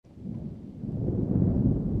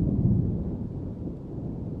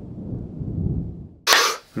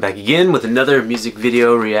Back again with another music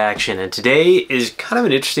video reaction, and today is kind of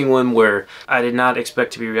an interesting one where I did not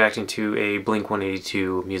expect to be reacting to a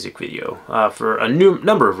Blink-182 music video for a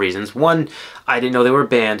number of reasons. One, I didn't know they were a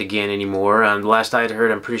band again anymore. The last I had heard,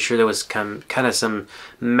 I'm pretty sure there was kind of some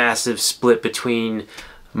massive split between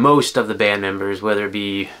most of the band members, whether it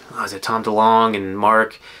be, was it Tom DeLonge and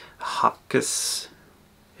Mark Hoppus,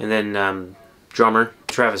 and then drummer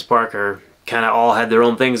Travis Barker. Kind of all had their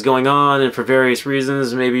own things going on, and for various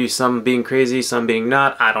reasons, maybe some being crazy, some being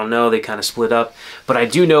not, I don't know, they kind of split up. But I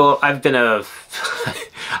do know I've been a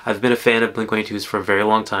fan of Blink-182's for a very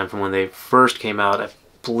long time, from when they first came out. I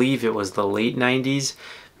believe it was the late 90s,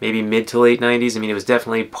 maybe mid to late 90s. I mean, it was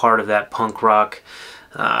definitely part of that punk rock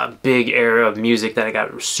big era of music that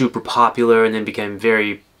got super popular and then became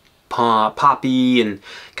very poppy and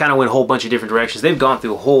kind of went a whole bunch of different directions. They've gone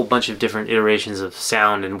through a whole bunch of different iterations of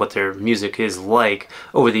sound and what their music is like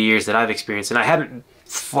over the years that I've experienced, and I haven't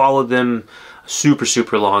followed them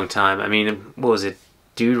super long time. I mean, what was it,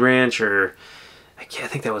 Dude Ranch, or I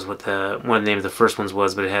think that was what one of the names of the first ones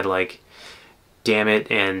was, but it had like Damn It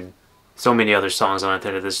and so many other songs on it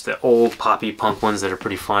that are the old poppy punk ones that are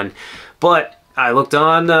pretty fun. But I looked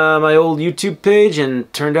on my old YouTube page,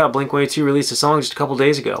 and turned out Blink-182 released a song just a couple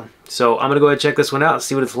days ago. So I'm going to go ahead and check this one out,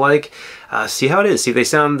 see what it's like, see how it is, see if they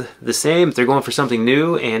sound the same, if they're going for something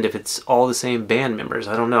new, and if it's all the same band members.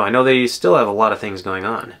 I don't know. I know they still have a lot of things going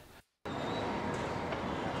on.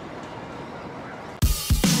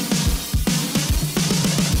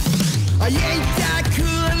 I ain't that cool,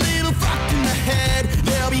 a little fucked in the head.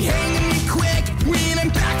 They'll be hanging me quick when I'm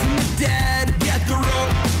back from the dead. Get the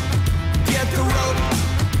rope, get the rope,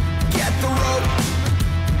 get the rope,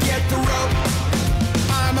 get the rope.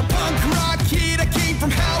 I'm a punk rock kid, I came from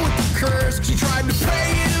hell with the curse. She tried to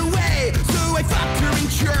pray it away, so I fucked her in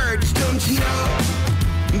church. Don't you know,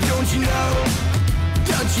 don't you know,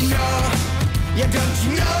 don't you know, yeah, don't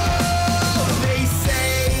you know? They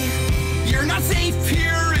say you're not safe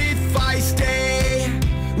here if I stay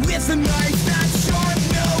with a knife that's sharp.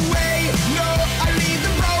 No way, no, I leave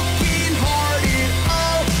them broken hearted.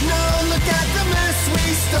 Oh no, look at the mess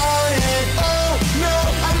we started. Oh no,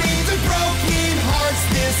 I leave the broken hearts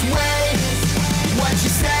this way. What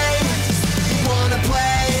you say, you wanna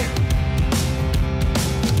play?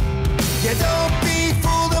 Yeah, don't be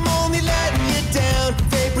fooled, I'm only letting you down.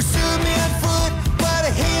 They pursued me on foot, but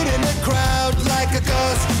I hid in the crowd like a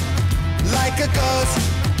ghost, like a ghost,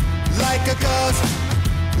 like a ghost,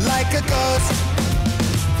 like a ghost.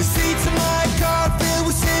 The seats of my car filled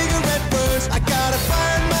with cigarette burns. I got a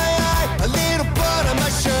fire in my eye, a little blood on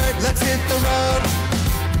my shirt. Let's hit the road,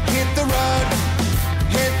 hit the road,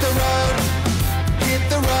 hit the road, hit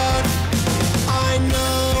the road. I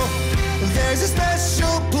know there's a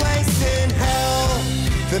special place in hell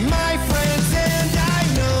that my friends and I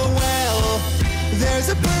know well. There's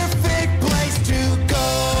a perfect place to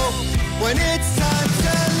go when it's time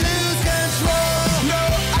to lose control. No,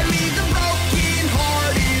 I leave them broken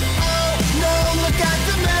hearted. Oh no, look at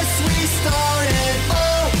the mess we started.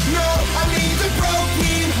 Oh no, I leave the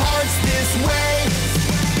broken hearts this way.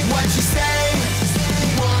 What you say,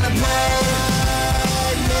 you wanna play?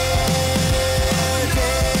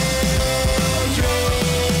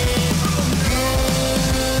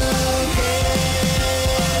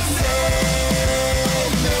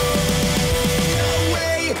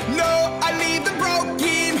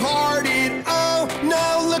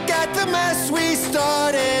 The mess we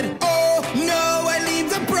started. Oh no, I leave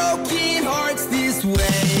the broken hearts this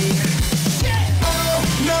way. Oh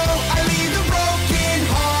no, I leave the broken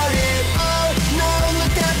hearted. Oh no,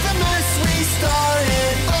 look at the mess we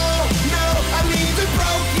started. Oh no, I leave the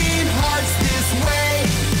broken hearts this way.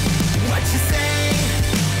 What you say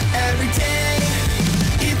every day,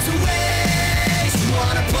 it's a waste. You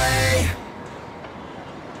wanna play?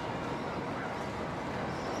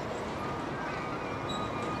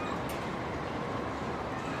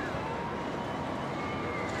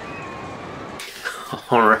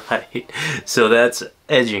 Alright, so that's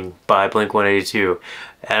Edging by Blink-182,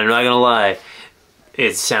 and I'm not gonna lie,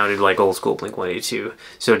 it sounded like old school Blink-182,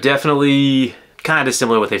 so definitely kind of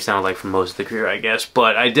similar to what they've sounded like for most of the career, I guess,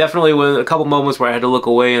 but I definitely, with a couple moments where I had to look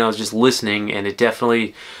away and I was just listening, and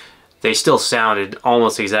they still sounded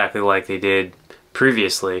almost exactly like they did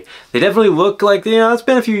previously. They definitely look like, it's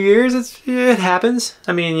been a few years, it happens.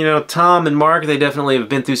 I mean, Tom and Mark, they definitely have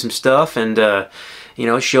been through some stuff, and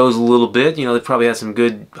it shows a little bit. They probably had some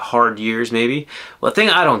good hard years maybe. Well, the thing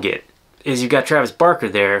I don't get is you've got Travis Barker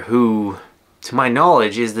there, who, to my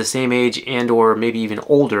knowledge, is the same age and or maybe even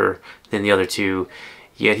older than the other two,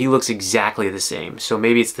 yet he looks exactly the same. So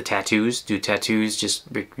maybe it's the tattoos. Do tattoos just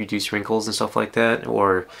reduce wrinkles and stuff like that?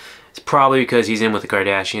 Or it's probably because he's in with the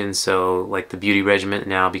Kardashians, so like the beauty regimen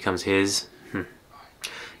now becomes his.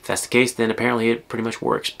 If that's the case, then apparently it pretty much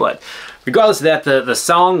works. But regardless of that, the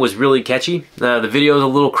song was really catchy. The video is a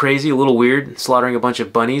little crazy, a little weird, slaughtering a bunch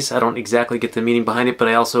of bunnies. I don't exactly get the meaning behind it, but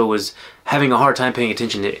I also was having a hard time paying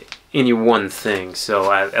attention to any one thing. So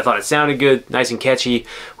I thought it sounded good, nice and catchy,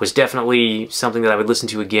 was definitely something that I would listen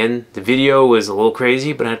to again. The video was a little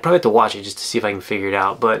crazy, but I'd probably have to watch it just to see if I can figure it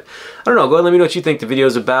out. But I don't know, go ahead and let me know what you think the video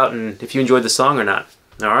is about and if you enjoyed the song or not.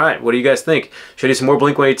 Alright, what do you guys think? Should I do some more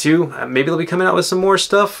Blink-182? Maybe they'll be coming out with some more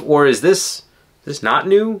stuff? Or is this not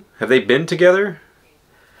new? Have they been together?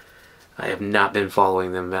 I have not been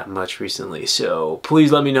following them that much recently, so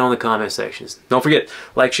please let me know in the comment sections. Don't forget,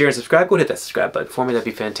 like, share, and subscribe. Go hit that subscribe button for me. That'd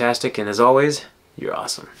be fantastic. And as always, you're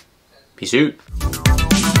awesome. Peace out.